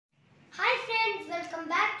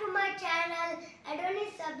channel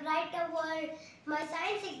Adonis A Brighter World. My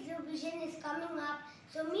science exhibition is coming up.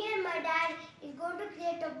 So me and my dad is going to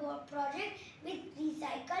create a project with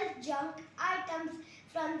recycled junk items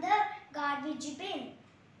from the garbage bin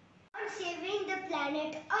on saving the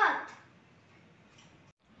planet Earth.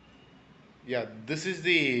 Yeah, this is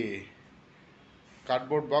the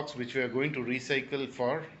cardboard box which we are going to recycle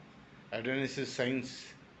for Adonis' science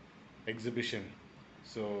exhibition.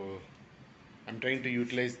 So I'm trying to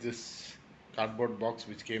utilize this cardboard box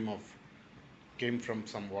which came from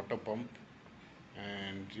some water pump,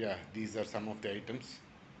 and yeah, these are some of the items: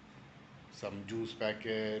 some juice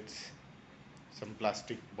packets, some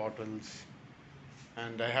plastic bottles,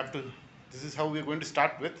 and this is how we're going to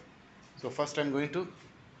start with. So first I'm going to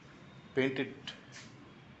paint it.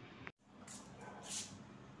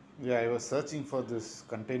 Yeah, I was searching for this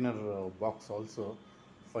container box also.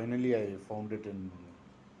 Finally, I found it in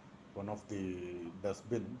one of the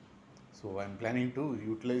dustbin. So I'm planning to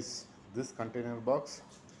utilize this container box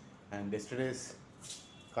and yesterday's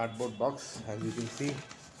cardboard box. As you can see,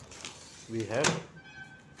 we have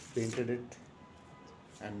painted it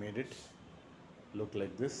and made it look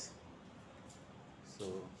like this. So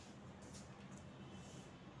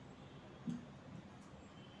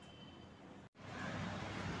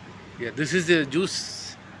yeah, this is the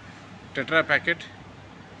juice tetra packet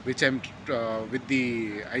which I'm with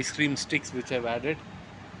the ice cream sticks which I've added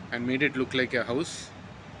and made it look like a house.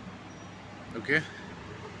 Okay,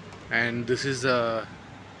 and this is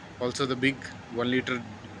also the big 1 liter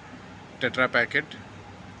tetra packet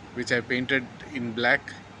which I painted in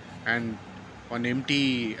black, and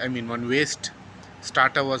one waste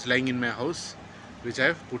starter was lying in my house which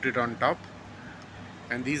I've put it on top.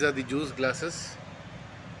 And these are the juice glasses.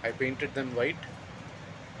 I painted them white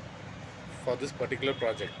for this particular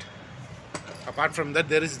project. Apart from that,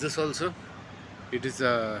 there is this also. It is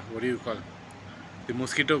a, what do you call, the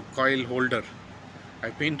mosquito coil holder. I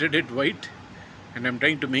painted it white and I'm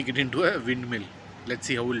trying to make it into a windmill. Let's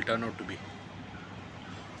see how it will turn out to be.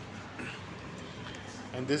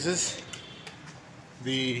 And this is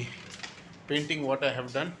the painting what I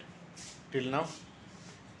have done till now.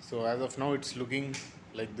 So as of now it's looking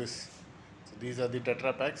like this. So these are the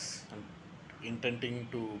tetra packs. I'm intending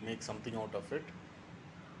to make something out of it.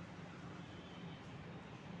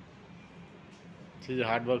 See the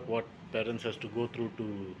hard work what parents has to go through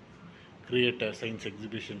to create a science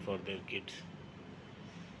exhibition for their kids.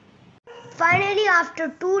 Finally, after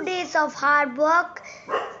 2 days of hard work,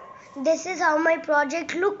 this is how my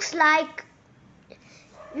project looks like.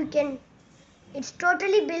 It's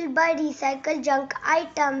totally built by recycled junk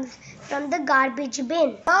items from the garbage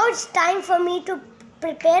bin. Now it's time for me to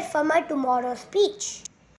prepare for my tomorrow speech.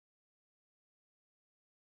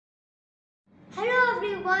 Hello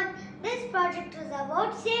everyone, this project is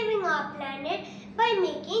about saving our planet by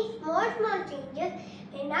making small changes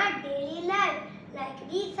in our daily life, like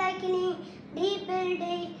recycling,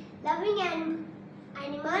 rebuilding, loving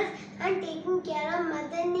animals and taking care of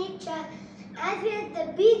Mother Nature. As we are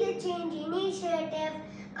the Be the Change initiative,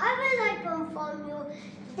 I would like to inform you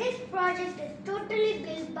this project is totally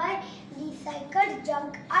built by recycled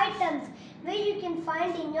junk items where you can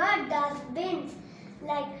find in your dustbins,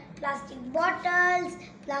 like plastic bottles,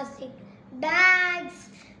 plastic bags,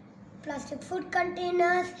 plastic food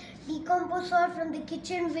containers, decomposed salt from the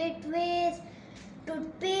kitchen waste,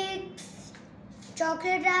 toothpicks,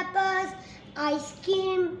 chocolate wrappers, ice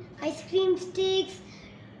cream sticks,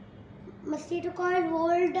 mosquito coil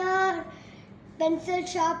holder, pencil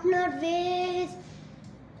sharpener waste,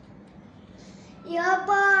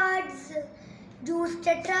 earbuds, juice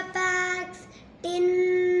tetra packs,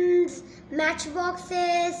 tins,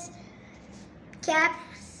 matchboxes,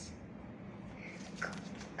 caps,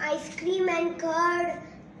 ice cream and curd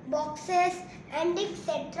boxes, and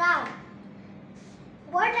etc.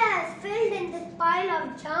 What I have filled in this pile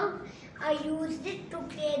of junk, I used it to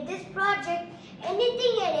create this project.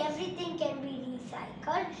 Anything and everything can be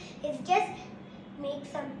recycled. It's just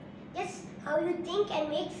how you think and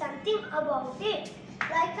make something about it.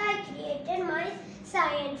 Like I created my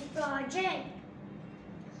science project.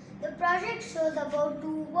 The project shows about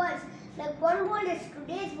 2 worlds. Like one world is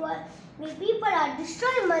today's world, where people are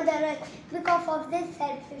destroying Mother Earth because of their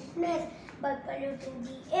selfishness, by polluting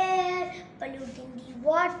the air, polluting the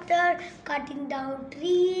water, cutting down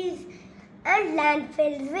trees and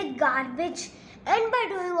landfills with garbage. And by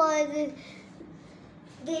doing all this,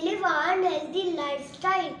 they live an unhealthy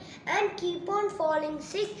lifestyle and keep on falling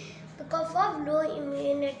sick because of low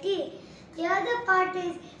immunity. The other part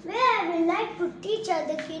is where I would like to teach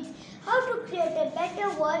other kids how to create a better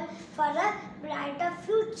world for a brighter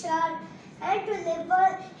future and to live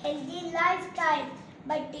a healthy lifestyle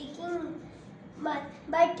by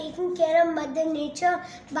taking care of Mother Nature,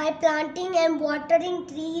 by planting and watering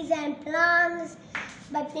trees and plants,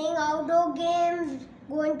 by playing outdoor games,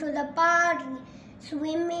 going to the park,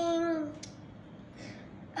 swimming,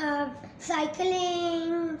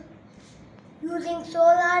 cycling, using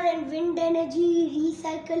solar and wind energy,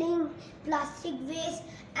 recycling plastic waste,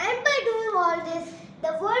 and by doing all this,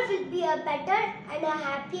 the world will be a better and a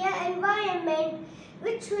happier environment,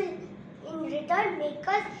 which will in return make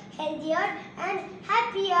us healthier and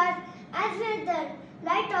happier. As we're the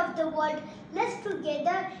light of the world, let's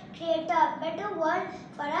together create a better world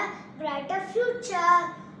for a brighter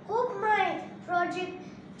future. Hope my project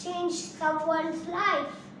changed someone's life.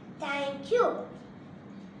 Thank you.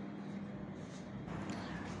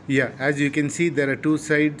 Yeah, as you can see, there are two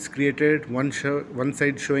sides created. One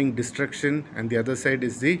side showing destruction, and the other side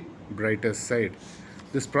is the brighter side.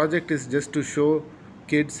 This project is just to show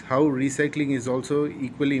kids how recycling is also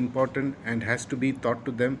equally important and has to be taught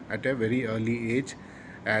to them at a very early age,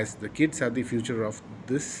 as the kids are the future of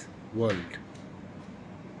this world.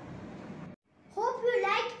 Hope you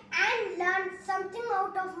like and learned something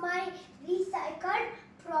out of my recycled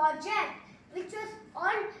project, which was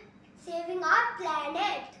on saving our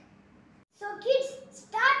planet. So kids,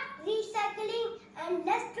 start recycling and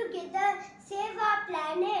let's together save our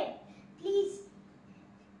planet. Please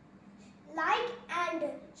like and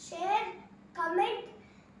share, comment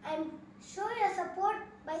and show your support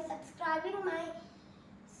by subscribing my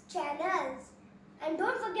channels. And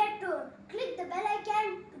don't forget to click the bell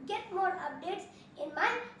icon to get more updates in my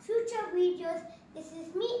future videos. This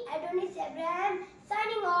is me, Adonis Abraham,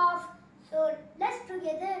 signing off. So let's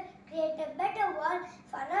together create a better world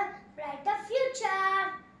for a brighter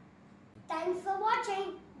future. Thanks for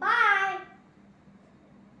watching. Bye.